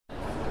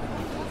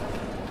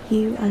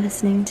You are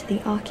listening to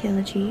the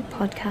Archaeology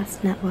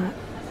Podcast Network.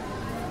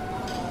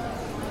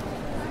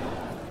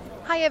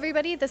 Hi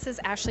everybody, this is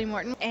Ashley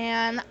Morton,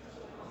 and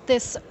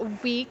this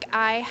week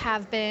I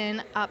have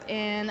been up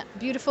in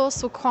beautiful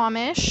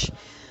Squamish,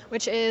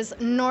 which is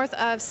north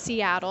of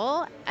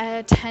Seattle,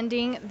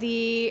 attending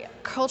the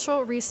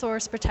Cultural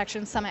Resource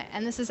Protection Summit.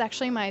 And this is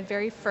actually my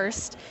very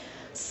first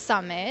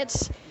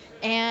summit,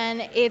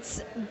 and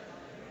it's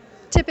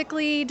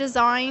typically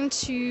designed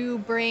to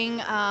bring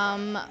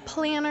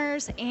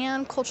planners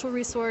and cultural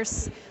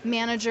resource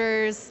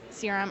managers,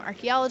 CRM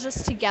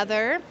archaeologists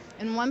together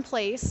in one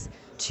place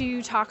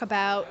to talk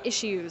about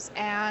issues,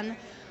 and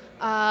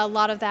a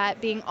lot of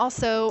that being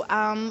also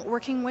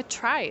working with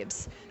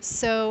tribes.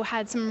 So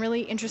had some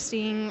really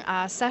interesting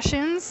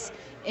sessions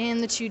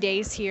in the 2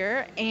 days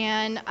here,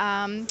 and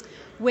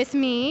with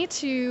me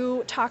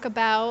to talk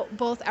about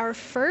both our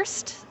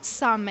first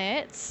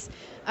summit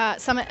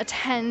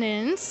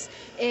attendance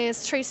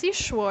is Tracy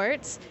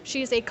Schwartz.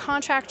 She is a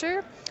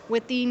contractor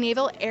with the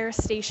Naval Air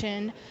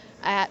Station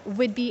at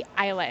Whidbey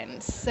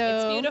Island. So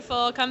it's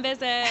beautiful. Come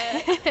visit.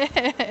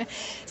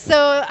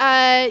 So,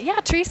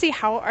 Tracy,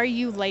 how are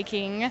you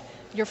liking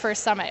your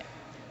first summit?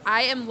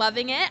 I am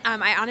loving it.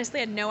 I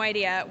honestly had no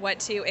idea what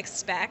to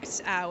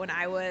expect when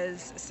I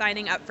was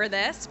signing up for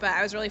this, but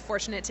I was really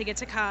fortunate to get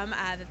to come,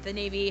 that the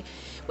Navy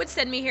would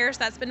send me here, so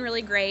that's been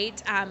really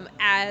great.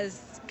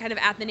 As kind of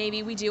at the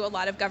Navy, we do a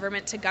lot of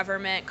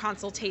government-to-government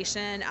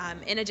consultation,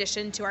 in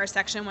addition to our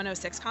Section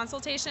 106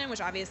 consultation,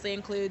 which obviously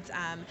includes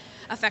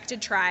affected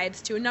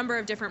tribes, to a number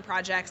of different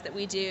projects that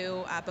we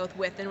do, both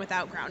with and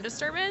without ground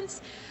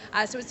disturbance.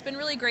 So it's been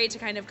really great to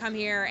kind of come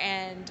here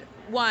and,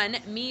 one,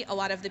 meet a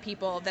lot of the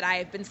people that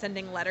I've been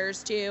sending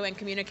letters to and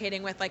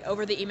communicating with, like,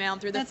 over the email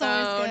and through the That's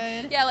phone.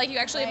 always good. Yeah, like, you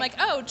actually, like,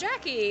 oh,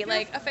 Jackie,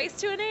 like, a face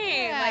to a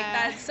name. Yeah. Like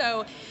that.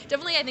 So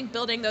definitely, I think,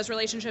 building those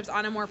relationships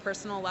on a more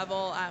personal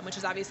level, which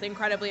is obviously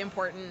incredibly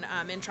important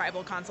in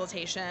tribal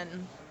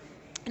consultation,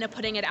 and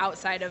putting it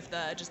outside of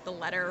just the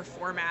letter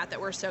format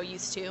that we're so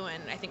used to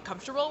and I think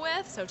comfortable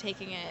with. So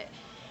taking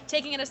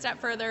it a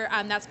step further,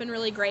 that's been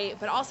really great.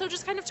 But also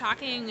just kind of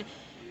talking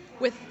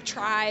with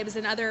tribes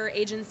and other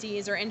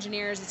agencies or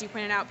engineers, as you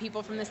pointed out,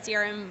 people from the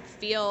CRM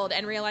field,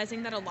 and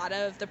realizing that a lot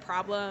of the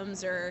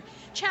problems or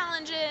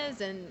challenges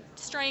and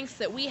strengths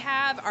that we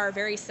have are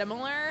very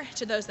similar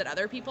to those that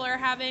other people are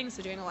having.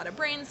 So doing a lot of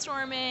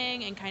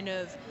brainstorming and kind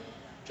of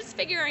just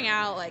figuring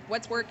out, like,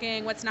 what's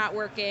working, what's not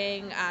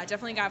working.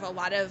 Definitely got a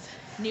lot of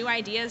new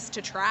ideas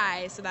to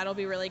try, so that'll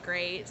be really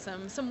great.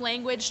 Some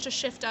language to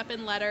shift up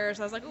in letters.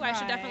 I was like, I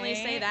should definitely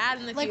say that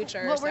in the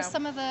future. What were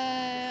some of the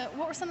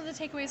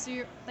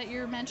takeaways that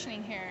you're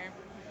mentioning here?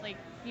 Like,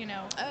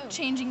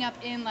 changing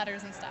up in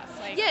letters and stuff.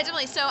 Yeah,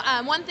 definitely. So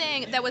one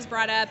thing that was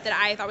brought up that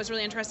I thought was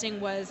really interesting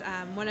was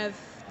one of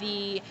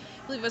I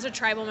believe it was a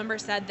tribal member,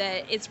 said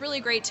that it's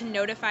really great to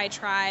notify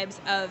tribes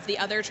of the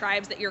other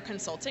tribes that you're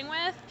consulting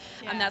with.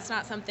 Yeah. That's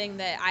not something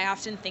that I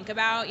often think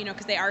about,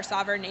 because they are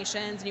sovereign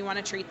nations and you want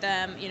to treat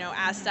them,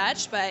 as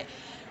such. But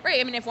right,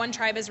 I mean, if one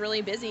tribe is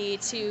really busy,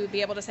 to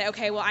be able to say,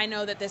 okay, well, I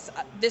know that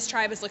this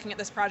tribe is looking at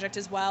this project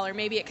as well, or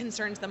maybe it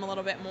concerns them a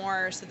little bit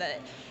more, so that,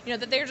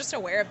 that they're just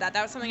aware of that.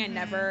 That was something I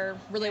never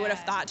really would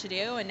have thought to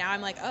do, and now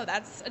I'm like, oh,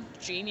 that's a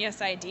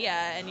genius idea.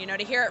 And,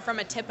 to hear it from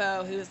a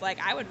TIPO who's like,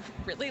 I would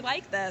really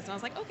like this, and I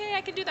was like, okay,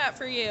 I can do that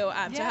for you,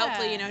 to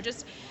hopefully,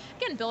 just,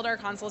 again, build our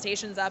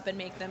consultations up and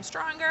make them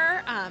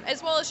stronger,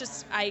 as well as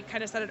just, I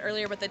kind of said it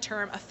earlier, but the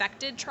term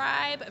affected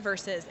tribe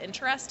versus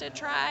interested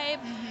tribe,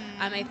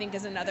 I think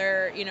is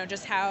another,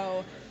 just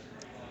how,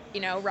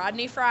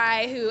 Rodney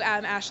Fry, who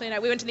Ashley and I,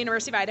 we went to the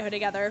University of Idaho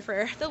together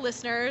for the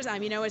listeners,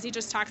 as he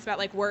just talks about,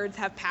 like, words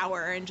have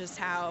power, and just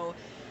how,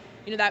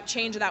 that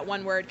change of that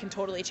one word can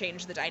totally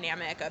change the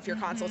dynamic of your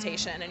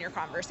consultation and your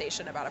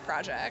conversation about a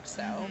project.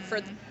 So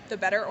for the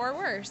better or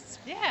worse.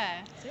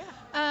 Yeah. So,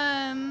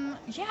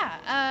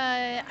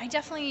 yeah. I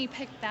definitely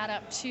picked that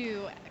up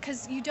too,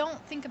 because you don't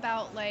think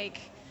about, like,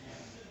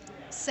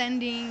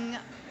 sending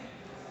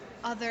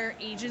other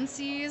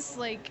agencies,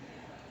 like,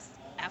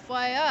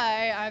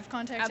 FYI, I've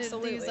contacted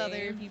these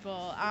other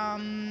people,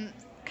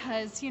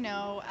 because,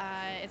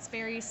 it's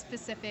very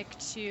specific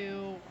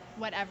to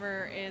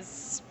whatever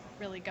is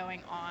really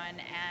going on,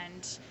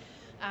 and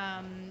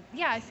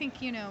I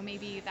think,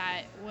 maybe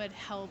that would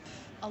help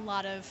a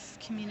lot of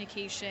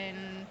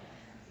communication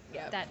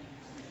that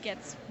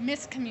gets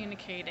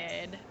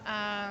miscommunicated,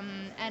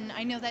 and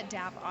I know that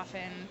DAP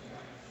often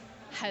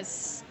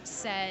has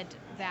said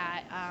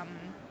that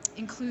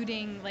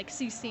including, like,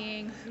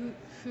 CCing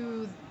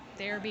who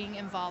they're being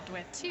involved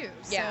with too.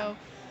 Yeah.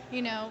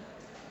 So,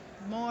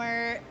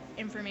 more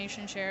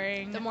information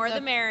sharing. The more the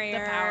merrier.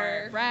 The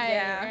power. Right,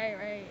 yeah.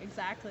 right,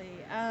 exactly.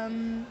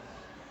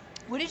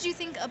 What did you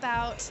think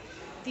about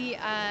the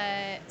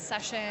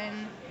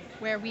session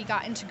where we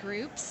got into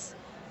groups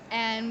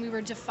and we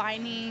were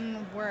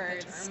defining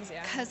words?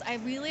 Because I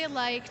really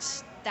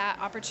liked that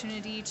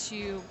opportunity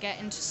to get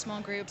into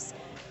small groups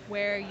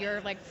where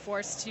you're, like,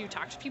 forced to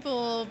talk to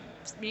people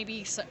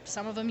maybe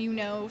some of them you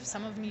know,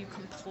 some of them you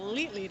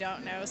completely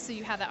don't know. So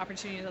you have that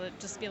opportunity to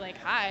just be like,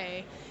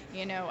 hi,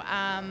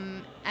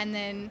 and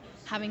then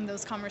having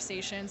those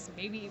conversations,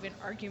 maybe even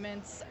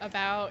arguments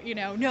about,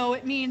 no,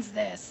 it means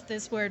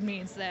this word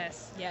means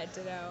this. Yeah,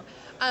 ditto.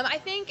 I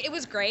think it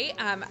was great.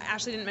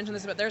 Ashley didn't mention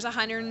this, but there's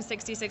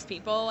 166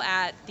 people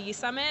at the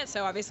summit,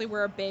 so obviously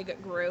we're a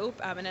big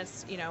group, and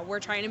it's, we're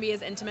trying to be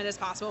as intimate as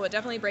possible, but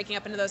definitely breaking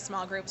up into those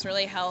small groups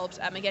really helped.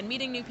 Again,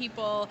 meeting new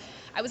people.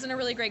 I was in a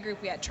really great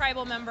group. We had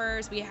tribal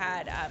members, we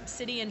had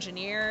city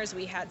engineers,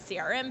 we had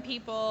CRM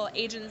people,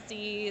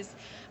 agencies,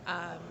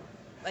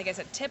 like I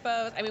said,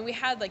 TIPOs. I mean, we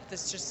had like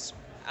this just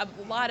a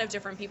lot of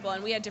different people,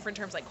 and we had different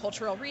terms like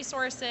cultural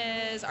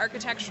resources,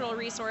 architectural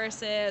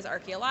resources,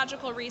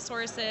 archaeological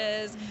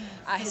resources,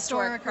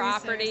 historic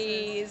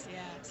properties. Yeah.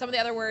 Some of the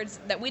other words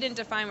that we didn't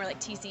define were like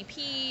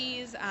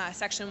TCPs,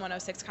 Section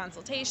 106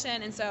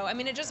 consultation. And so, I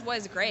mean, it just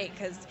was great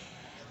because,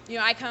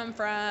 I come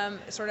from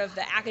sort of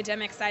the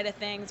academic side of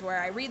things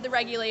where I read the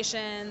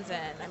regulations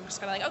and I'm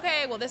just kind of like,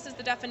 okay, well, this is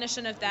the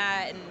definition of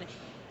that. And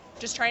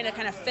just trying to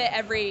kind of fit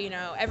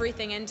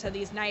everything into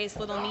these nice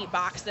little neat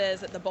boxes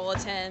that the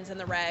bulletins and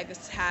the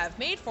regs have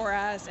made for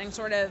us, and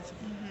sort of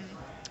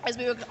as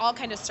we would all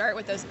kind of start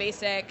with those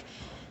basic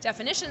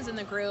definitions in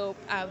the group,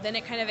 then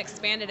it kind of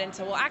expanded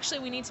into, well, actually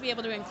we need to be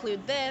able to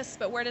include this,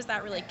 but where does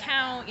that really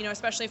count,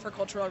 especially for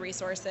cultural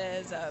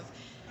resources of,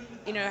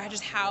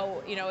 just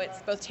how,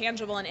 it's both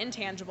tangible and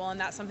intangible, and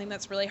that's something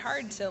that's really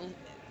hard to,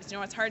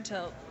 it's hard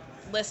to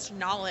list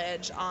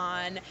knowledge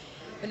on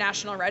the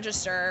National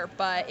Register,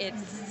 but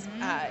it's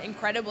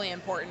incredibly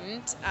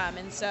important.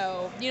 And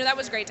so, that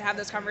was great to have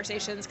those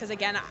conversations because,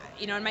 again,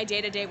 in my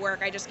day-to-day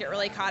work, I just get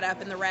really caught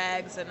up in the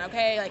regs and,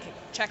 okay, like,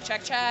 check.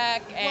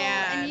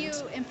 And you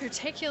in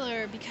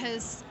particular,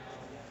 because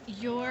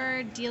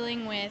you're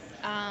dealing with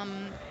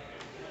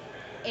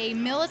a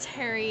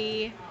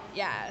military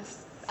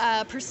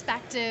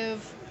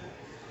perspective,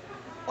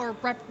 or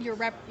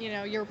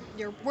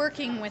you're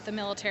working with a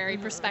military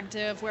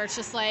perspective where it's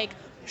just like,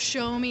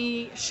 show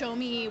me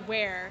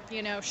where,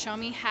 show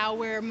me how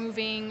we're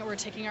moving, we're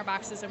ticking our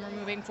boxes and we're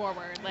moving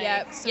forward. Like,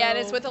 and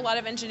it's with a lot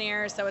of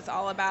engineers, so it's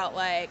all about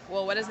like,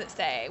 well, what does it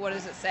say? Like,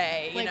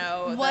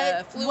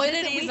 the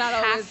fluidity is not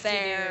always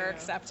there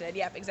accepted.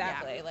 Yep,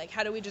 exactly. Yeah. Like,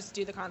 how do we just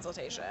do the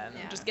consultation?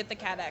 Yeah. Just get the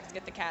CADX.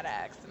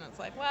 And it's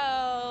like,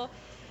 well,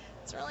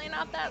 it's really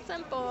not that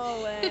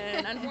simple,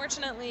 and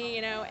unfortunately,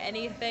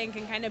 anything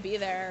can kind of be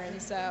there. And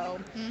so,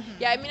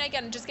 I mean,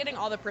 again, just getting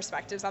all the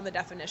perspectives on the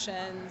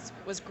definitions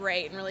was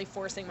great, and really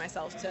forcing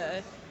myself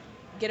to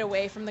get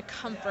away from the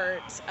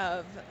comfort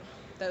of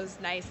those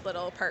nice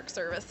little Park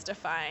Service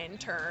defined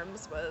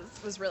terms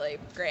was really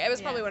great. It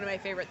was probably one of my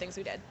favorite things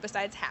we did,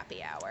 besides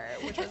happy hour,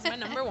 which was my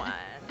number one.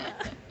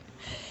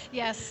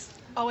 Yes.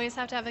 Always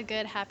have to have a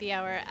good happy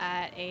hour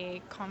at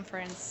a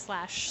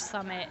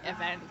conference/summit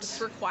event. It's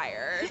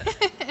required.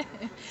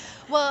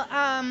 Well,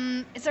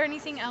 is there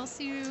anything else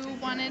you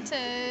wanted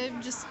to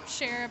just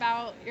share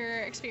about your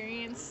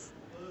experience?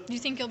 Do you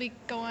think you'll be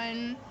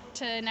going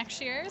to next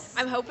year's?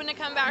 I'm hoping to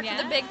come back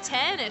for the Big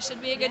Ten. It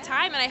should be a good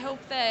time, and I hope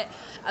that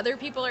other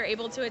people are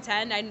able to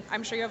attend.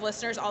 I'm sure you have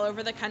listeners all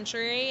over the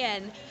country.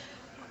 And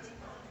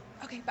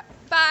okay,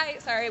 bye.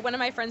 Sorry, one of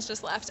my friends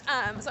just left,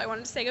 so I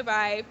wanted to say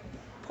goodbye.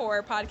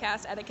 Poor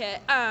podcast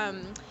etiquette.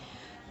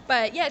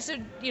 But yeah, so,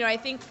 I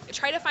think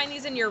try to find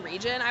these in your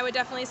region. I would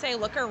definitely say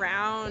look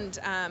around,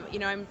 and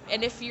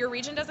if your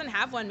region doesn't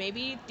have one,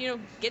 maybe,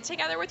 get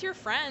together with your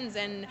friends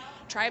and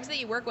tribes that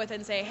you work with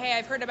and say, hey,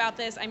 I've heard about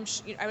this. I'm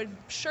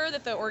sure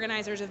that the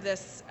organizers of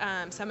this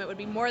summit would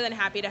be more than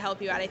happy to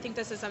help you out. I think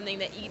this is something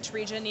that each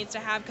region needs to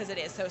have because it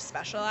is so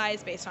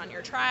specialized based on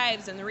your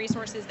tribes and the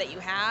resources that you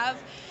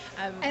have.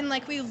 And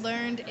like we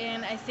learned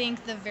in, I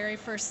think, the very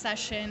first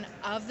session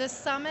of the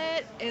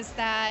summit is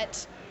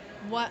that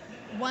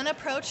one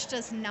approach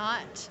does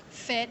not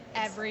fit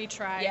every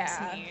tribe's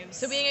needs.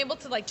 So being able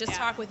to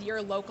talk with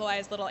your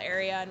localized little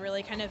area and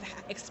really kind of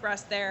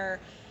express their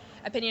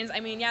opinions. I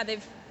mean,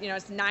 they've,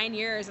 it's 9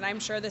 years, and I'm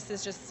sure this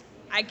is just,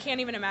 I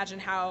can't even imagine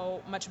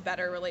how much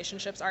better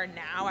relationships are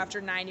now after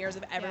 9 years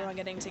of everyone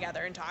getting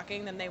together and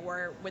talking than they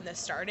were when this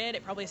started.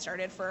 It probably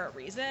started for a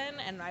reason,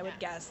 and I would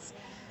guess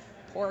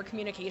poor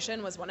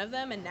communication was one of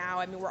them. And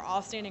now, I mean, we're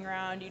all standing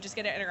around. You just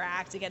get to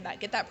interact,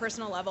 get that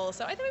personal level.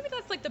 So I think maybe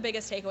that's like the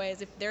biggest takeaway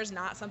is if there's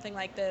not something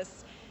like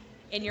this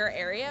in your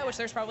area, which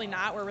there's probably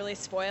not. We're really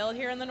spoiled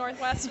here in the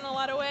Northwest in a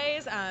lot of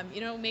ways.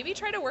 Maybe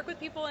try to work with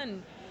people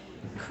and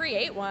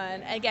create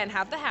one. Again,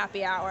 have the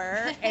happy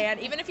hour. And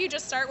even if you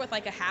just start with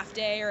like a half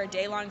day or a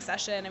day long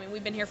session, I mean,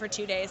 we've been here for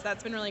 2 days.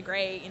 That's been really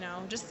great.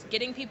 Just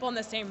getting people in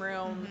the same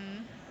room.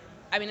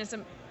 I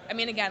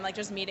mean, again, like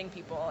just meeting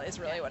people is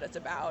really what it's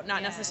about.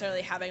 Not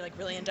necessarily having like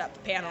really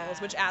in-depth panels,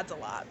 which adds a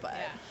lot, but.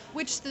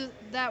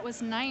 That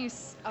was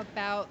nice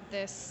about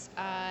this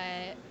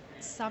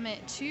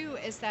summit too,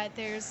 is that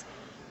there's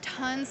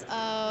tons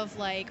of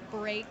like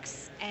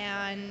breaks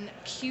and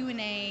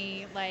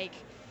Q&A, like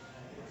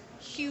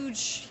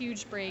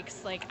huge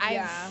breaks. Like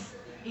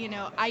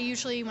I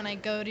usually, when I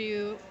go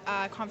to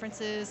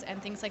conferences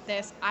and things like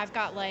this, I've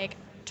got like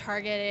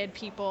targeted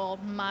people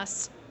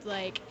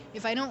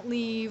if I don't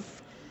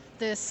leave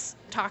this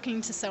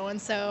talking to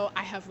so-and-so,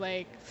 I have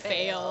like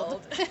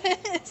failed.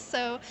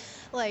 So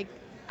like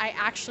I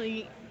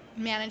actually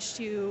managed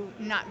to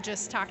not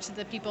just talk to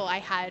the people I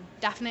had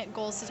definite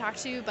goals to talk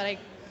to, but I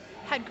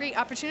had great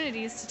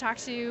opportunities to talk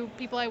to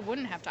people I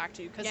wouldn't have talked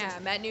to because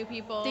met new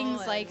people.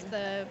 Things like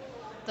the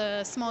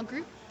small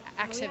group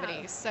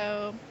activities.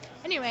 So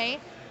anyway,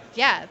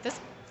 yeah,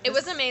 it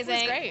was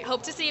amazing. Was great.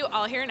 Hope to see you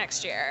all here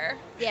next year.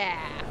 Yeah.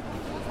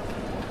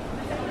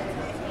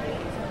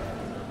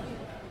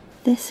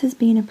 This has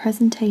been a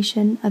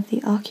presentation of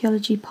the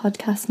Archaeology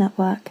Podcast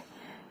Network.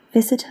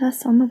 Visit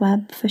us on the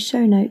web for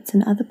show notes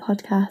and other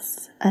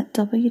podcasts at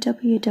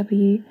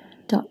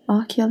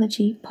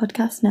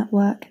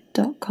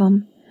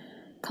www.archaeologypodcastnetwork.com.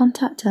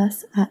 Contact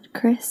us at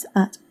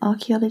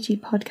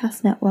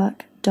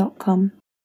chris@archaeologypodcastnetwork.com.